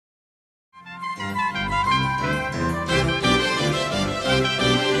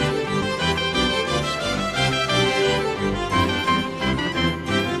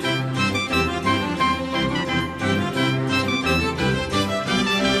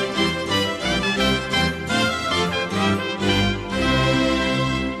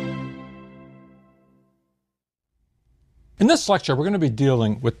In this lecture, we're going to be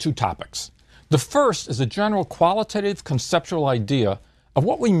dealing with two topics. The first is a general qualitative conceptual idea of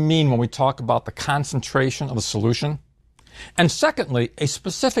what we mean when we talk about the concentration of a solution. And secondly, a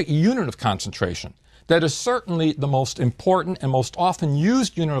specific unit of concentration that is certainly the most important and most often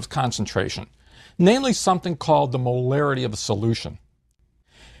used unit of concentration, namely something called the molarity of a solution.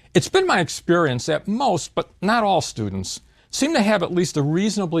 It's been my experience that most, but not all students, seem to have at least a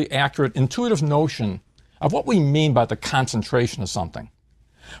reasonably accurate intuitive notion of what we mean by the concentration of something.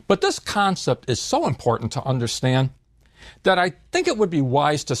 But this concept is so important to understand that I think it would be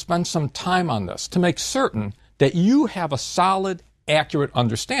wise to spend some time on this to make certain that you have a solid, accurate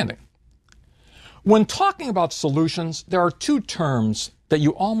understanding. When talking about solutions, there are two terms that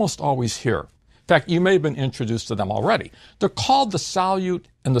you almost always hear. In fact, you may have been introduced to them already. They're called the solute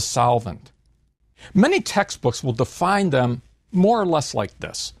and the solvent. Many textbooks will define them more or less like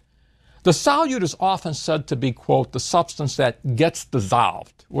this. The solute is often said to be, quote, the substance that gets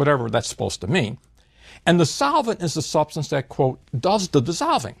dissolved, whatever that's supposed to mean. And the solvent is the substance that, quote, does the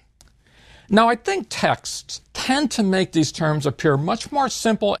dissolving. Now, I think texts tend to make these terms appear much more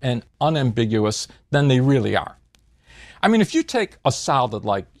simple and unambiguous than they really are. I mean, if you take a solid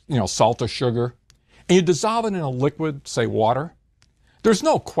like, salt or sugar, and you dissolve it in a liquid, say water, there's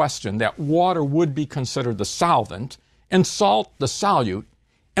no question that water would be considered the solvent and salt the solute,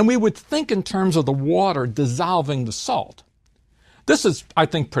 and we would think in terms of the water dissolving the salt. This is, I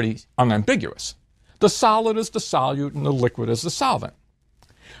think, pretty unambiguous. The solid is the solute and the liquid is the solvent.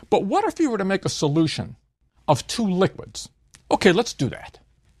 But what if you were to make a solution of two liquids? Okay, let's do that.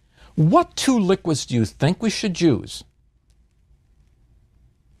 What two liquids do you think we should use?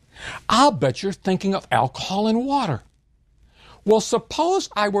 I'll bet you're thinking of alcohol and water. Well, suppose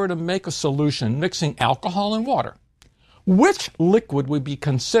I were to make a solution mixing alcohol and water. Which liquid would be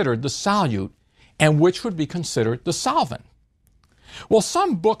considered the solute and which would be considered the solvent? Well,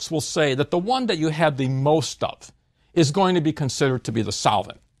 some books will say that the one that you have the most of is going to be considered to be the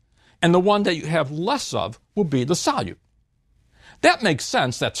solvent, and the one that you have less of will be the solute. That makes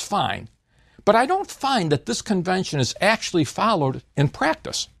sense, that's fine, but I don't find that this convention is actually followed in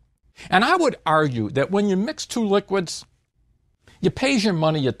practice. And I would argue that when you mix two liquids, you pays your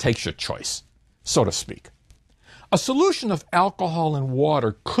money, you takes your choice, so to speak. A solution of alcohol and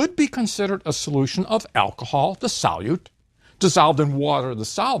water could be considered a solution of alcohol, the solute, dissolved in water, the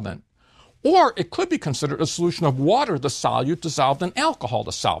solvent, or it could be considered a solution of water, the solute, dissolved in alcohol,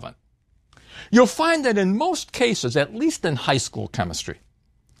 the solvent. You'll find that in most cases, at least in high school chemistry,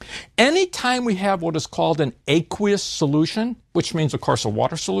 anytime we have what is called an aqueous solution, which means, of course, a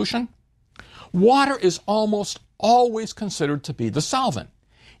water solution, water is almost always considered to be the solvent,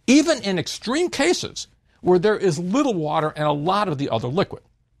 even in extreme cases where there is little water and a lot of the other liquid.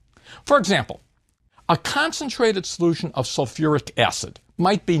 For example, a concentrated solution of sulfuric acid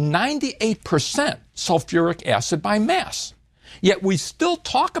might be 98% sulfuric acid by mass, yet we still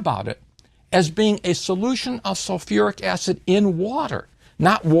talk about it as being a solution of sulfuric acid in water,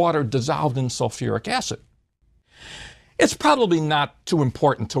 not water dissolved in sulfuric acid. It's probably not too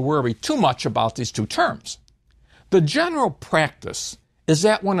important to worry too much about these two terms. The general practice is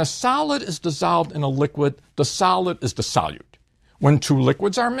that when a solid is dissolved in a liquid, the solid is the solute. When two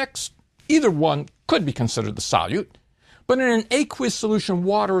liquids are mixed, either one could be considered the solute, but in an aqueous solution,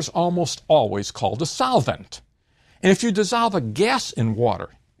 water is almost always called a solvent. And if you dissolve a gas in water,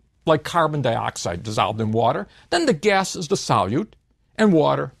 like carbon dioxide dissolved in water, then the gas is the solute and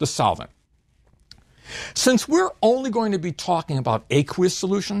water the solvent. Since we're only going to be talking about aqueous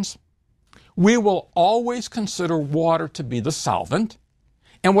solutions, we will always consider water to be the solvent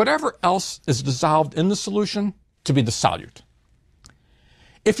and whatever else is dissolved in the solution to be the solute.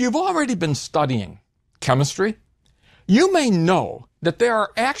 If you've already been studying chemistry, you may know that there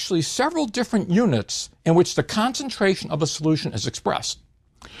are actually several different units in which the concentration of a solution is expressed.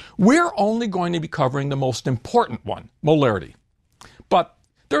 We're only going to be covering the most important one, molarity. But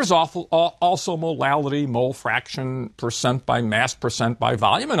there's also molality, mole fraction, percent by mass, percent by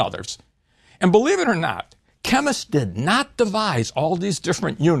volume, and others. And believe it or not, chemists did not devise all these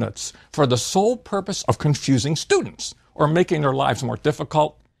different units for the sole purpose of confusing students or making their lives more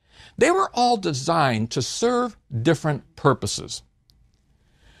difficult. They were all designed to serve different purposes.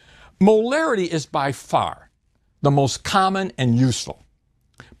 Molarity is by far the most common and useful.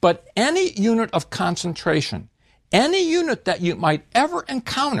 But any unit of concentration, any unit that you might ever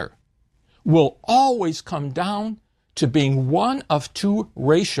encounter, will always come down to being one of two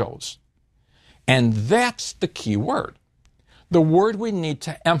ratios. And that's the key word, the word we need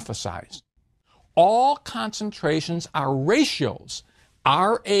to emphasize. All concentrations are ratios,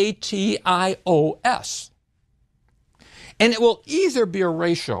 R-A-T-I-O-S. And it will either be a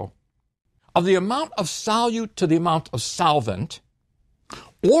ratio of the amount of solute to the amount of solvent,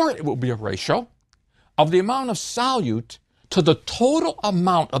 or it will be a ratio of the amount of solute to the total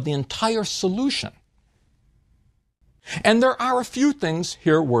amount of the entire solution. And there are a few things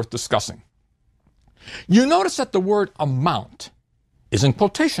here worth discussing. You notice that the word amount is in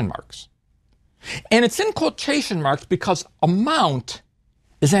quotation marks. And it's in quotation marks because amount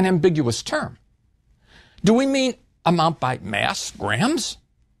is an ambiguous term. Do we mean amount by mass, grams?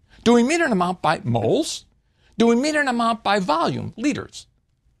 Do we mean an amount by moles? Do we mean an amount by volume, liters?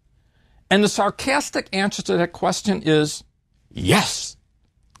 And the sarcastic answer to that question is yes.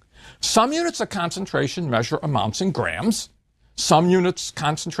 Some units of concentration measure amounts in grams. Some units of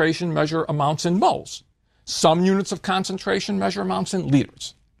concentration measure amounts in moles. Some units of concentration measure amounts in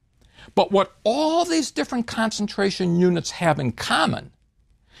liters. But what all these different concentration units have in common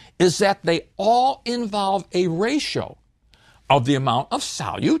is that they all involve a ratio of the amount of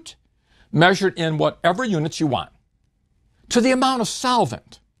solute, measured in whatever units you want, to the amount of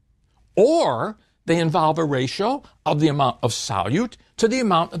solvent, or they involve a ratio of the amount of solute to the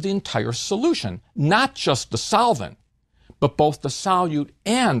amount of the entire solution, not just the solvent, but both the solute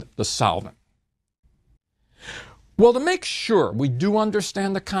and the solvent. Well, to make sure we do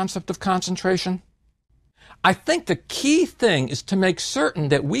understand the concept of concentration, I think the key thing is to make certain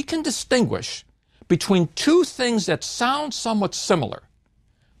that we can distinguish between two things that sound somewhat similar,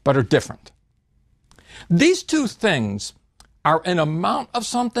 but are different. These two things are an amount of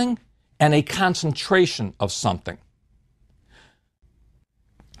something and a concentration of something.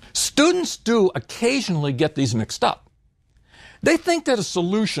 Students do occasionally get these mixed up. They think that a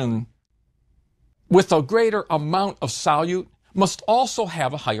solution with a greater amount of solute must also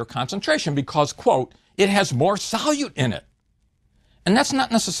have a higher concentration because, quote, it has more solute in it. And that's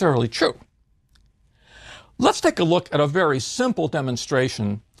not necessarily true. Let's take a look at a very simple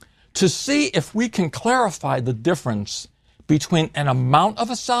demonstration to see if we can clarify the difference between an amount of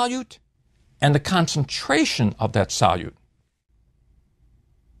a solute and the concentration of that solute.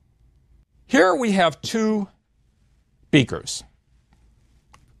 Here we have two beakers.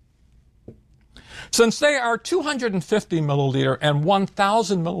 Since they are 250 milliliter and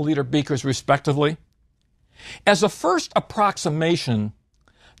 1,000 milliliter beakers respectively, as a first approximation,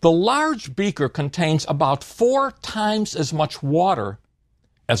 the large beaker contains about 4 times as much water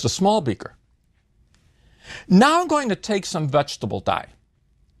as the small beaker. Now I'm going to take some vegetable dye.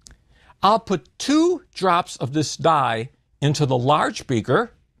 I'll put 2 drops of this dye into the large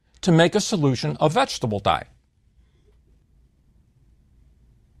beaker to make a solution of vegetable dye.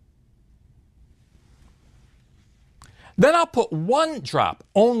 Then I'll put 1 drop,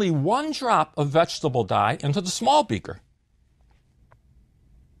 only 1 drop of vegetable dye into the small beaker.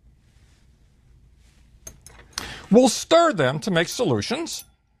 We'll stir them to make solutions.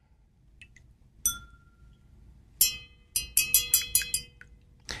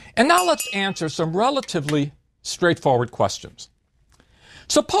 And now let's answer some relatively straightforward questions.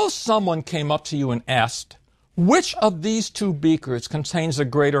 Suppose someone came up to you and asked, which of these 2 beakers contains a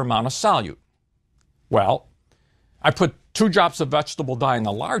greater amount of solute? Well, I put 2 drops of vegetable dye in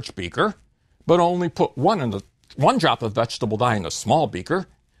the large beaker, but only put 1 drop of vegetable dye in the small beaker.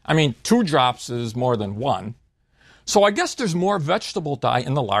 I mean, 2 drops is more than 1. So I guess there's more vegetable dye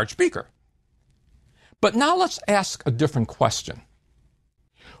in the large beaker. But now let's ask a different question.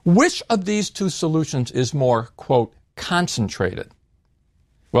 Which of these 2 solutions is more, quote, concentrated?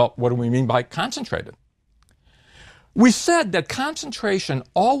 Well, what do we mean by concentrated? We said that concentration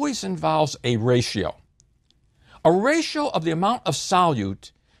always involves a ratio of the amount of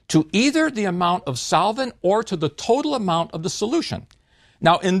solute to either the amount of solvent or to the total amount of the solution.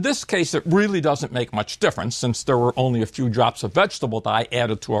 Now, in this case, it really doesn't make much difference since there were only a few drops of vegetable dye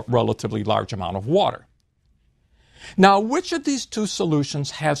added to a relatively large amount of water. Now, which of these 2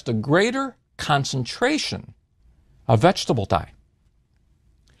 solutions has the greater concentration of vegetable dye?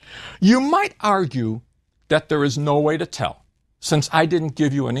 You might argue that there is no way to tell, since I didn't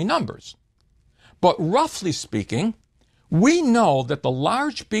give you any numbers. But roughly speaking, we know that the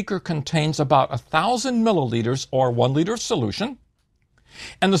large beaker contains about 1,000 milliliters or 1 liter of solution,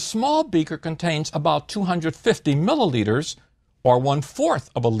 and the small beaker contains about 250 milliliters or 1/4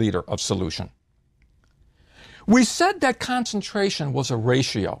 of a liter of solution. We said that concentration was a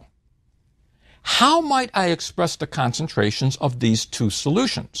ratio. How might I express the concentrations of these 2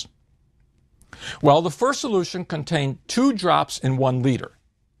 solutions? Well, the first solution contained 2 drops in 1 liter.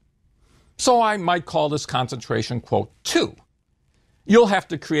 So I might call this concentration, quote, 2. You'll have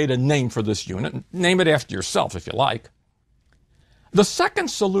to create a name for this unit. Name it after yourself if you like. The second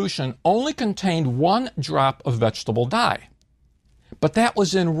solution only contained 1 drop of vegetable dye, but that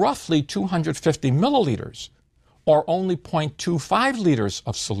was in roughly 250 milliliters, or only 0.25 liters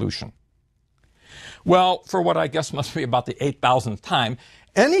of solution. Well, for what I guess must be about the 8,000th time,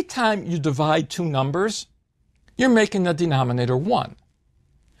 anytime you divide two numbers, you're making the denominator 1.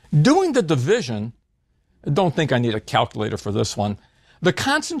 Doing the division, don't think I need a calculator for this one, the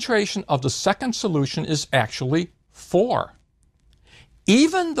concentration of the second solution is actually 4.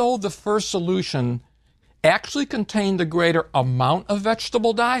 Even though the first solution actually contained the greater amount of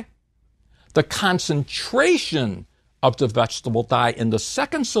vegetable dye, the concentration of the vegetable dye in the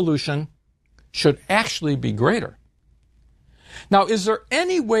second solution should actually be greater. Now, is there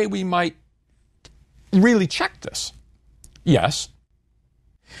any way we might really check this? Yes.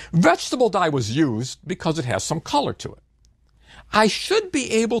 Vegetable dye was used because it has some color to it. I should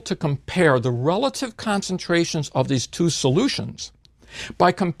be able to compare the relative concentrations of these two solutions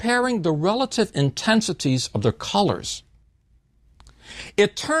by comparing the relative intensities of their colors.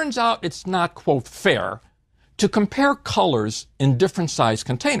 It turns out it's not, quote, fair to compare colors in different size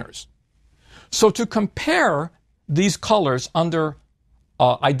containers. So to compare these colors under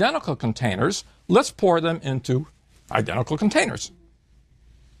identical containers, let's pour them into identical containers.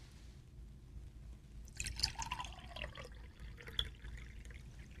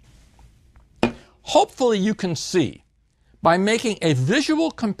 Hopefully you can see by making a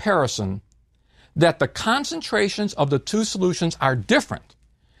visual comparison that the concentrations of the two solutions are different,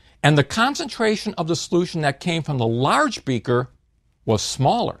 and the concentration of the solution that came from the large beaker was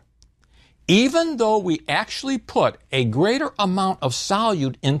smaller, even though we actually put a greater amount of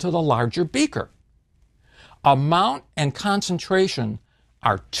solute into the larger beaker. Amount and concentration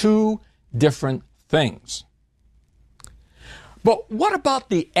are two different things. But what about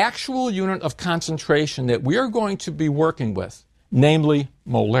the actual unit of concentration that we are going to be working with, namely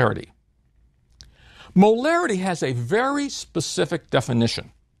molarity? Molarity has a very specific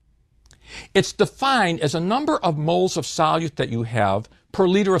definition. It's defined as a number of moles of solute that you have per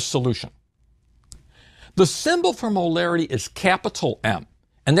liter of solution. The symbol for molarity is capital M,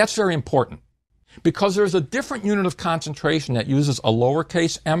 and that's very important because there's a different unit of concentration that uses a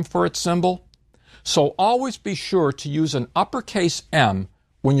lowercase m for its symbol. So always be sure to use an uppercase M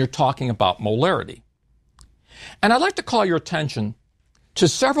when you're talking about molarity. And I'd like to call your attention to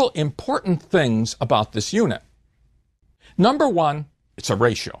several important things about this unit. Number one, it's a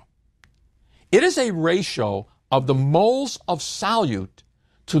ratio. It is a ratio of the moles of solute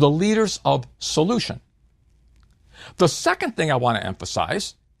to the liters of solution. The second thing I want to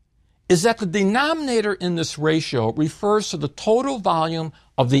emphasize is that the denominator in this ratio refers to the total volume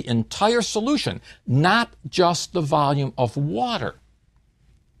of the entire solution, not just the volume of water.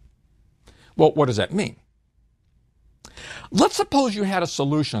 Well, what does that mean? Let's suppose you had a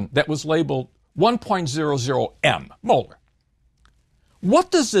solution that was labeled 1.00 m molar.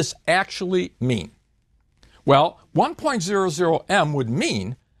 What does this actually mean? Well, 1.00 m would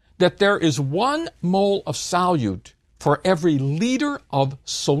mean that there is 1 mole of solute for every liter of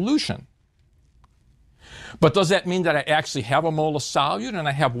solution. But does that mean that I actually have a mole of solute and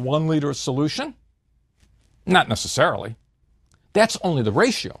I have 1 liter of solution? Not necessarily. That's only the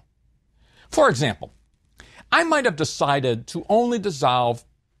ratio. For example, I might have decided to only dissolve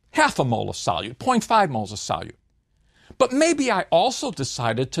half a mole of solute, 0.5 moles of solute. But maybe I also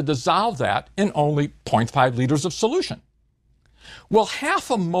decided to dissolve that in only 0.5 liters of solution. Well,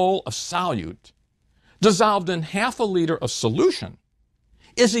 half a mole of solute dissolved in half a liter of solution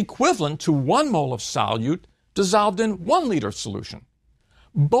is equivalent to 1 mole of solute dissolved in 1 liter of solution.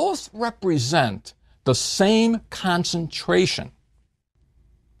 Both represent the same concentration.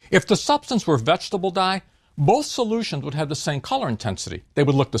 If the substance were vegetable dye, both solutions would have the same color intensity. They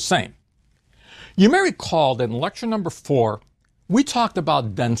would look the same. You may recall that in lecture number 4, we talked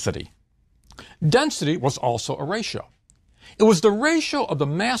about density. Density was also a ratio. It was the ratio of the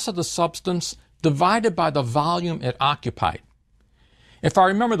mass of the substance divided by the volume it occupied. If I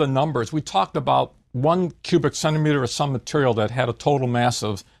remember the numbers, we talked about 1 cubic centimeter of some material that had a total mass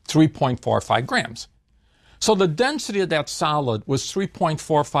of 3.45 grams. So the density of that solid was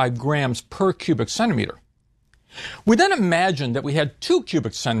 3.45 grams per cubic centimeter. We then imagined that we had 2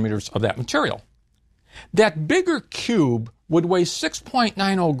 cubic centimeters of that material. That bigger cube would weigh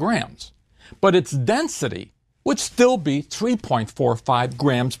 6.90 grams, but its density would still be 3.45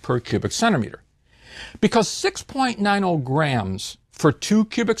 grams per cubic centimeter. Because 6.90 grams for 2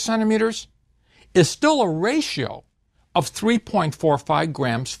 cubic centimeters is still a ratio of 3.45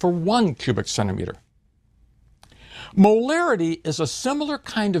 grams for 1 cubic centimeter. Molarity is a similar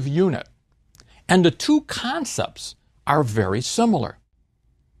kind of unit, and the two concepts are very similar.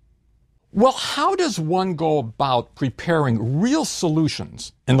 Well, how does one go about preparing real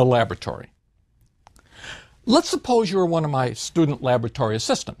solutions in the laboratory? Let's suppose you're one of my student laboratory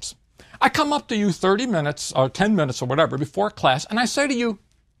assistants. I come up to you 30 minutes or 10 minutes or whatever before class, and I say to you,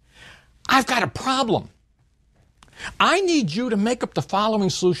 I've got a problem. I need you to make up the following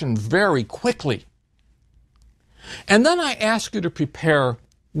solution very quickly. And then I ask you to prepare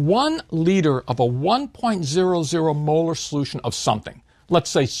 1 liter of a 1.00 molar solution of something, let's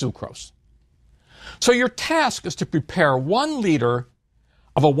say sucrose. So your task is to prepare 1 liter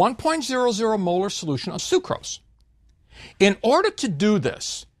of a 1.00 molar solution of sucrose. In order to do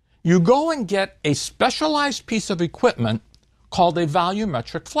this, you go and get a specialized piece of equipment called a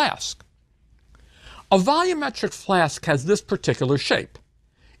volumetric flask. A volumetric flask has this particular shape.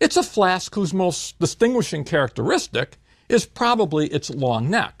 It's a flask whose most distinguishing characteristic is probably its long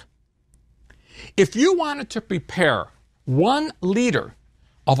neck. If you wanted to prepare 1 liter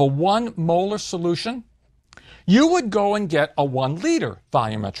of a 1 molar solution, you would go and get a 1 liter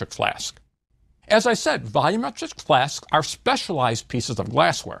volumetric flask. As I said, volumetric flasks are specialized pieces of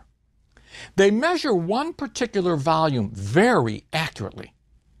glassware. They measure one particular volume very accurately,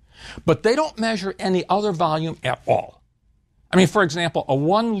 but they don't measure any other volume at all. I mean, for example, a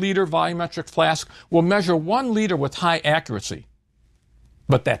 1 liter volumetric flask will measure 1 liter with high accuracy,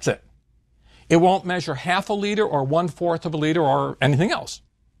 but that's it. It won't measure half a liter or 1/4 of a liter or anything else.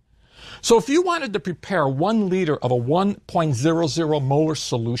 So if you wanted to prepare 1 liter of a 1.00 molar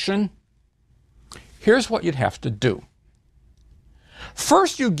solution, here's what you'd have to do.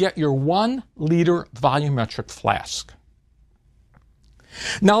 First, you get your 1 liter volumetric flask.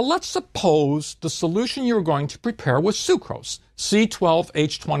 Now let's suppose the solution you're going to prepare was sucrose,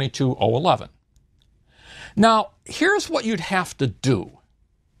 C12H22O11. Now, here's what you'd have to do.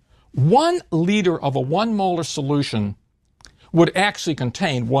 1 liter of a 1 molar solution would actually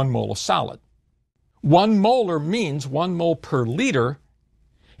contain 1 mole of solid. 1 molar means 1 mole per liter,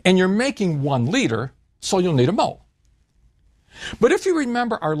 and you're making 1 liter, so you'll need a mole. But if you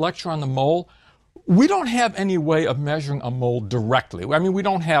remember our lecture on the mole, we don't have any way of measuring a mole directly. I mean, we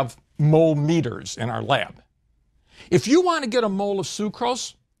don't have mole meters in our lab. If you want to get a mole of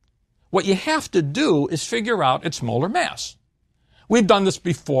sucrose, what you have to do is figure out its molar mass. We've done this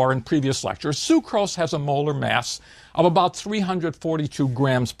before in previous lectures. Sucrose has a molar mass of about 342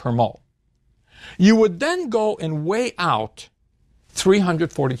 grams per mole. You would then go and weigh out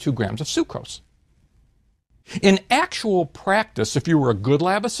 342 grams of sucrose. In actual practice, if you were a good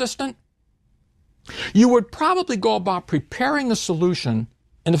lab assistant, you would probably go about preparing the solution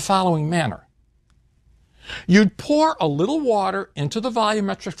in the following manner. You'd pour a little water into the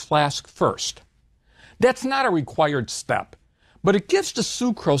volumetric flask first. That's not a required step, but it gives the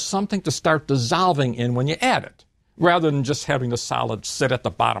sucrose something to start dissolving in when you add it, rather than just having the solid sit at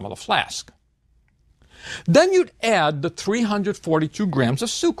the bottom of the flask. Then you'd add the 342 grams of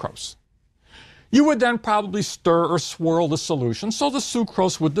sucrose. You would then probably stir or swirl the solution so the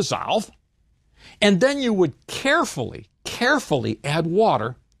sucrose would dissolve, and then you would carefully add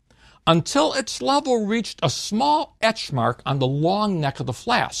water until its level reached a small etch mark on the long neck of the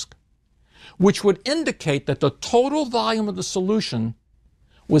flask, which would indicate that the total volume of the solution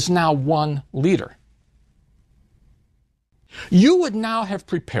was now 1 liter. You would now have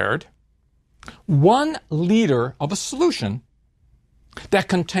prepared 1 liter of a solution that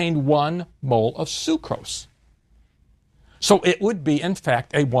contained 1 mole of sucrose. So it would be, in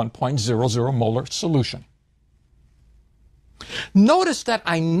fact, a 1.00 molar solution. Notice that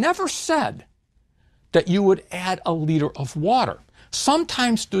I never said that you would add a liter of water.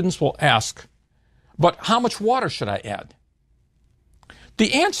 Sometimes students will ask, but how much water should I add?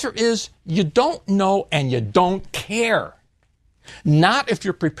 The answer is you don't know and you don't care. Not if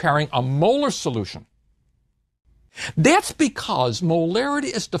you're preparing a molar solution. That's because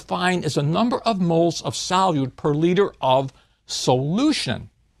molarity is defined as a number of moles of solute per liter of solution.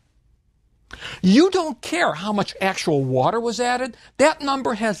 You don't care how much actual water was added. That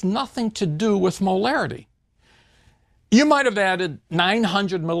number has nothing to do with molarity. You might have added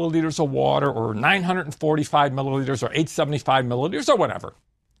 900 milliliters of water or 945 milliliters or 875 milliliters or whatever.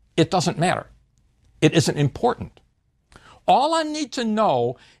 It doesn't matter. It isn't important. All I need to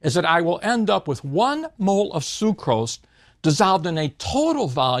know is that I will end up with 1 mole of sucrose dissolved in a total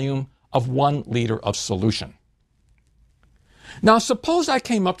volume of 1 liter of solution. Now, suppose I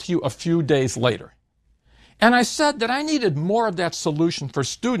came up to you a few days later, and I said that I needed more of that solution for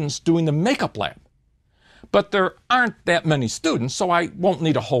students doing the makeup lab. But there aren't that many students, so I won't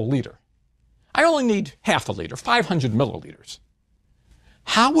need a whole liter. I only need half a liter, 500 milliliters.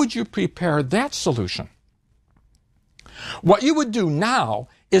 How would you prepare that solution? What you would do now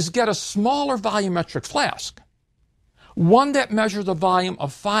is get a smaller volumetric flask, one that measures a volume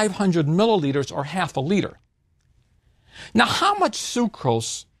of 500 milliliters or half a liter. Now, how much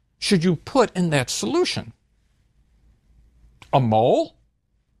sucrose should you put in that solution? A mole?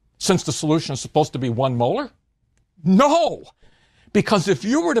 Since the solution is supposed to be 1 molar? No! Because if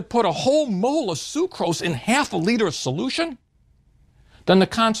you were to put a whole mole of sucrose in half a liter of solution, then the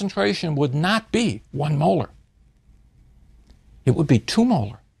concentration would not be 1 molar. It would be 2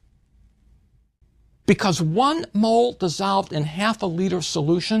 molar. Because 1 mole dissolved in half a liter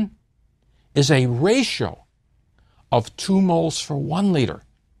solution is a ratio of 2 moles for 1 liter.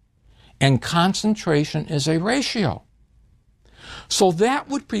 And concentration is a ratio. So that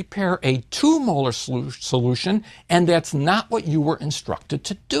would prepare a 2 molar solution, and that's not what you were instructed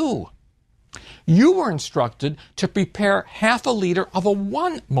to do. You were instructed to prepare half a liter of a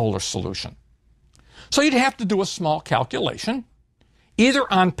 1 molar solution. So you'd have to do a small calculation,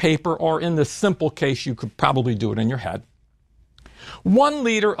 either on paper or in the simple case you could probably do it in your head. 1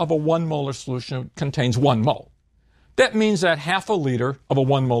 liter of a 1 molar solution contains 1 mole. That means that half a liter of a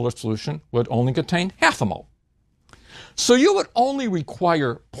 1 molar solution would only contain half a mole. So you would only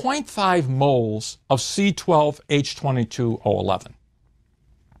require 0.5 moles of C12H22O11.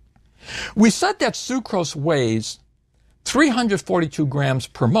 We said that sucrose weighs 342 grams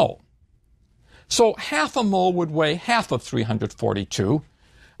per mole. So half a mole would weigh half of 342.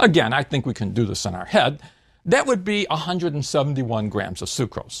 Again, I think we can do this in our head. That would be 171 grams of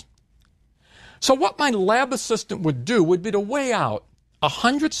sucrose. So what my lab assistant would do would be to weigh out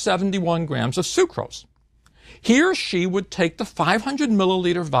 171 grams of sucrose. He or she would take the 500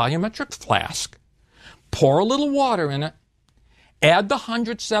 milliliter volumetric flask, pour a little water in it, add the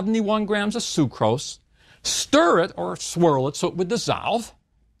 171 grams of sucrose, stir it or swirl it so it would dissolve,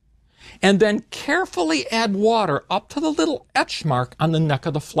 and then carefully add water up to the little etch mark on the neck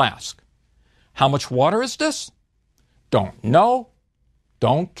of the flask. How much water is this? Don't know,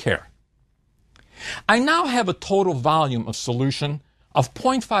 don't care. I now have a total volume of solution of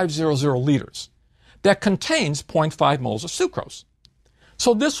 0.500 liters that contains 0.5 moles of sucrose.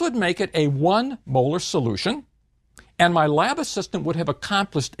 So this would make it a 1 molar solution, and my lab assistant would have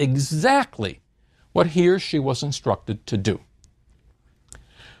accomplished exactly what he or she was instructed to do.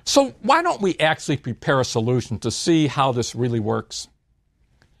 So why don't we actually prepare a solution to see how this really works?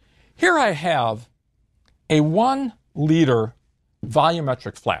 Here I have a 1 liter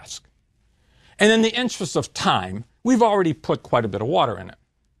volumetric flask. And in the interest of time, we've already put quite a bit of water in it.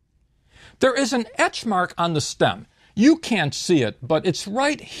 There is an etch mark on the stem. You can't see it, but it's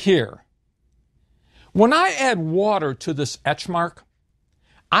right here. When I add water to this etch mark,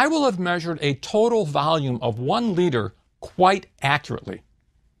 I will have measured a total volume of 1 liter quite accurately.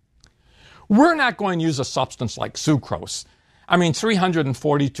 We're not going to use a substance like sucrose. I mean,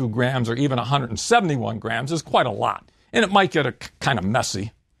 342 grams or even 171 grams is quite a lot, and it might get kind of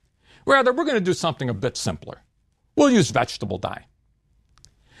messy. Rather, we're going to do something a bit simpler. We'll use vegetable dye.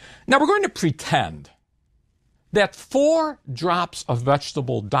 Now, we're going to pretend that 4 drops of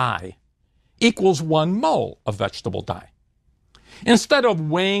vegetable dye equals 1 mole of vegetable dye. Instead of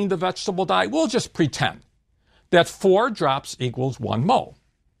weighing the vegetable dye, we'll just pretend that 4 drops equals 1 mole.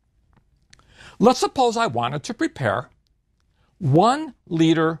 Let's suppose I wanted to prepare 1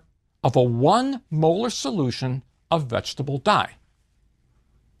 liter of a 1 molar solution of vegetable dye.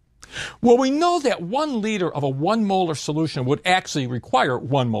 Well, we know that 1 liter of a 1 molar solution would actually require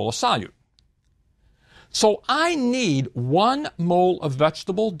 1 mole of solute. So I need 1 mole of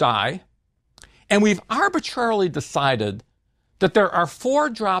vegetable dye, and we've arbitrarily decided that there are 4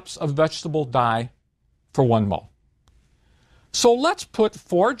 drops of vegetable dye for 1 mole. So let's put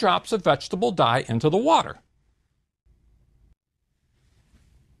 4 drops of vegetable dye into the water.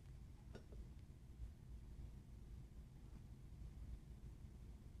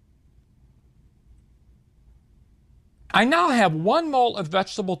 I now have 1 mole of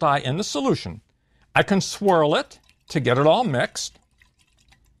vegetable dye in the solution. I can swirl it to get it all mixed.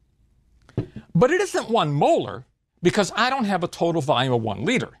 But it isn't 1 molar because I don't have a total volume of 1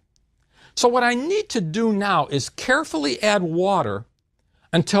 liter. So what I need to do now is carefully add water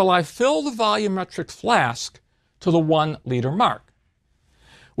until I fill the volumetric flask to the 1 liter mark.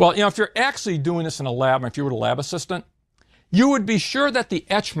 Well, if you're actually doing this in a lab, if you were a lab assistant, you would be sure that the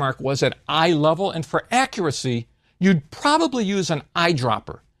etch mark was at eye level, and for accuracy, you'd probably use an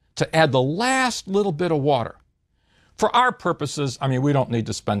eyedropper to add the last little bit of water. For our purposes, we don't need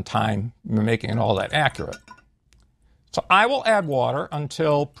to spend time making it all that accurate. So I will add water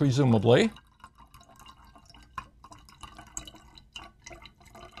until, presumably,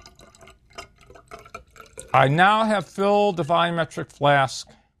 I now have filled the volumetric flask.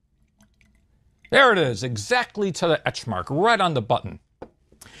 There it is, exactly to the etch mark, right on the button.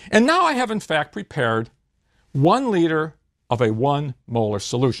 And now I have in fact prepared 1 liter of a 1 molar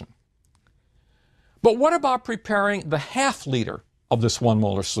solution. But what about preparing the ½ liter of this 1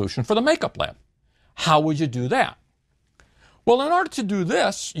 molar solution for the makeup lab? How would you do that? Well, in order to do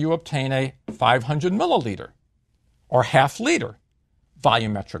this, you obtain a 500 milliliter or ½ liter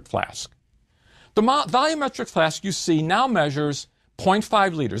volumetric flask. The volumetric flask you see now measures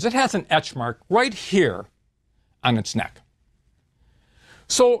 0.5 liters. It has an etch mark right here on its neck.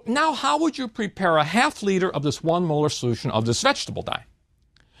 So now how would you prepare a ½ liter of this 1 molar solution of this vegetable dye?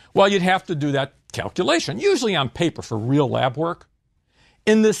 Well, you'd have to do that calculation, usually on paper for real lab work.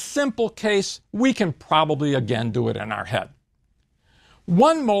 In this simple case, we can probably again do it in our head.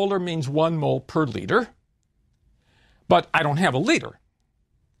 1 molar means 1 mole per liter, but I don't have a liter.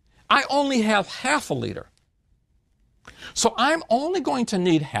 I only have ½ a liter. So I'm only going to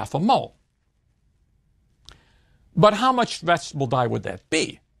need ½ a mole. But how much vegetable dye would that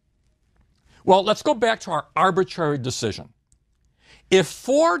be? Well, let's go back to our arbitrary decision. If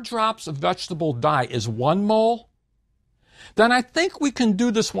 4 drops of vegetable dye is 1 mole, then I think we can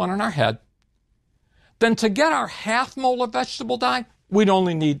do this one in our head. Then to get our ½ mole of vegetable dye, we'd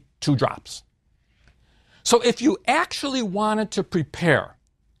only need 2 drops. So if you actually wanted to prepare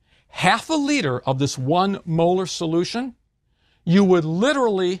 ½ a liter of this 1 molar solution, you would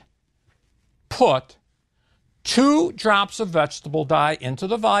literally put 2 drops of vegetable dye into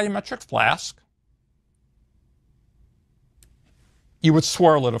the volumetric flask. You would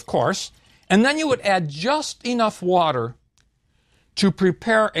swirl it, of course, and then you would add just enough water to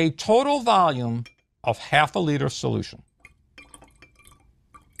prepare a total volume of ½ a liter solution.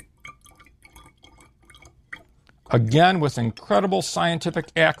 Again, with incredible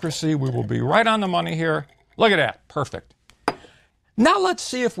scientific accuracy, we will be right on the money here. Look at that, perfect. Now let's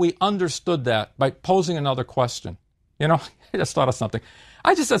see if we understood that by posing another question. You know, I just thought of something.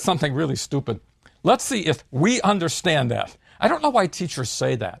 I just said something really stupid. Let's see if we understand that. I don't know why teachers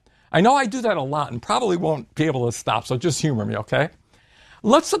say that. I know I do that a lot and probably won't be able to stop, so just humor me, okay?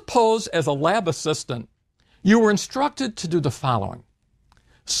 Let's suppose as a lab assistant, you were instructed to do the following.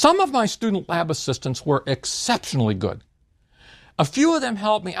 Some of my student lab assistants were exceptionally good. A few of them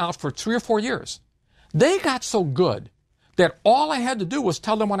helped me out for 3 or 4 years. They got so good that all I had to do was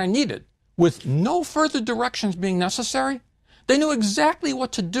tell them what I needed, with no further directions being necessary. They knew exactly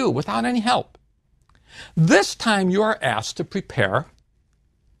what to do without any help. This time you are asked to prepare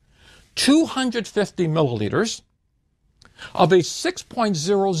 250 milliliters of a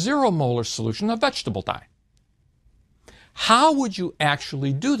 6.00 molar solution of vegetable dye. How would you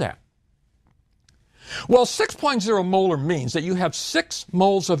actually do that? Well, 6.0 molar means that you have 6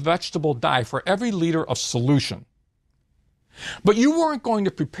 moles of vegetable dye for every liter of solution. But you weren't going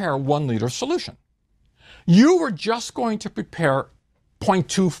to prepare 1 liter solution. You were just going to prepare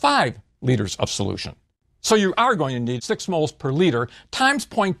 0.25 liters of solution. So you are going to need 6 moles per liter times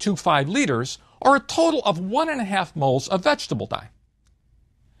 0.25 liters, or a total of 1.5 moles of vegetable dye.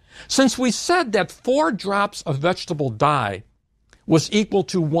 Since we said that 4 drops of vegetable dye was equal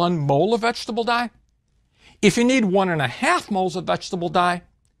to 1 mole of vegetable dye, if you need 1.5 moles of vegetable dye,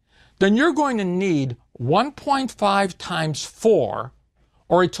 then you're going to need 1.5 times 4,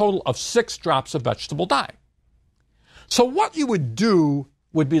 or a total of 6 drops of vegetable dye. So what you would do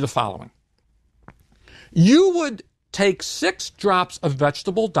would be the following. You would take 6 drops of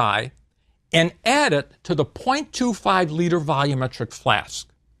vegetable dye and add it to the 0.25 liter volumetric flask.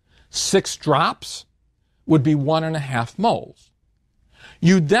 6 drops would be 1.5 moles.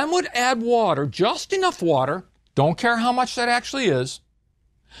 You then would add water, just enough water, don't care how much that actually is,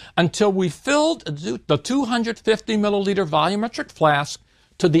 until we filled the 250 milliliter volumetric flask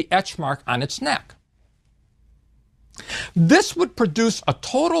to the etch mark on its neck. This would produce a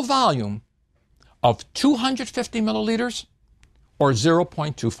total volume of 250 milliliters or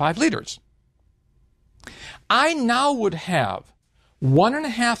 0.25 liters. I now would have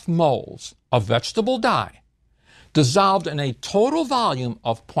 1.5 moles of vegetable dye dissolved in a total volume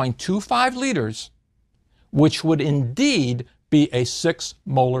of 0.25 liters, which would indeed be a 6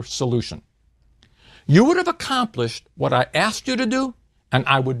 molar solution. You would have accomplished what I asked you to do, and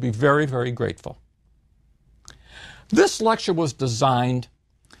I would be very, very grateful. This lecture was designed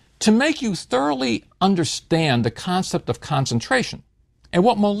to make you thoroughly understand the concept of concentration and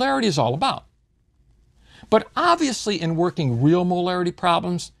what molarity is all about. But obviously in working real molarity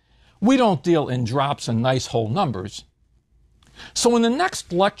problems, we don't deal in drops and nice whole numbers. So in the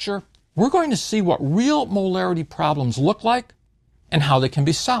next lecture, we're going to see what real molarity problems look like and how they can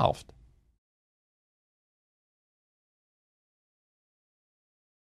be solved.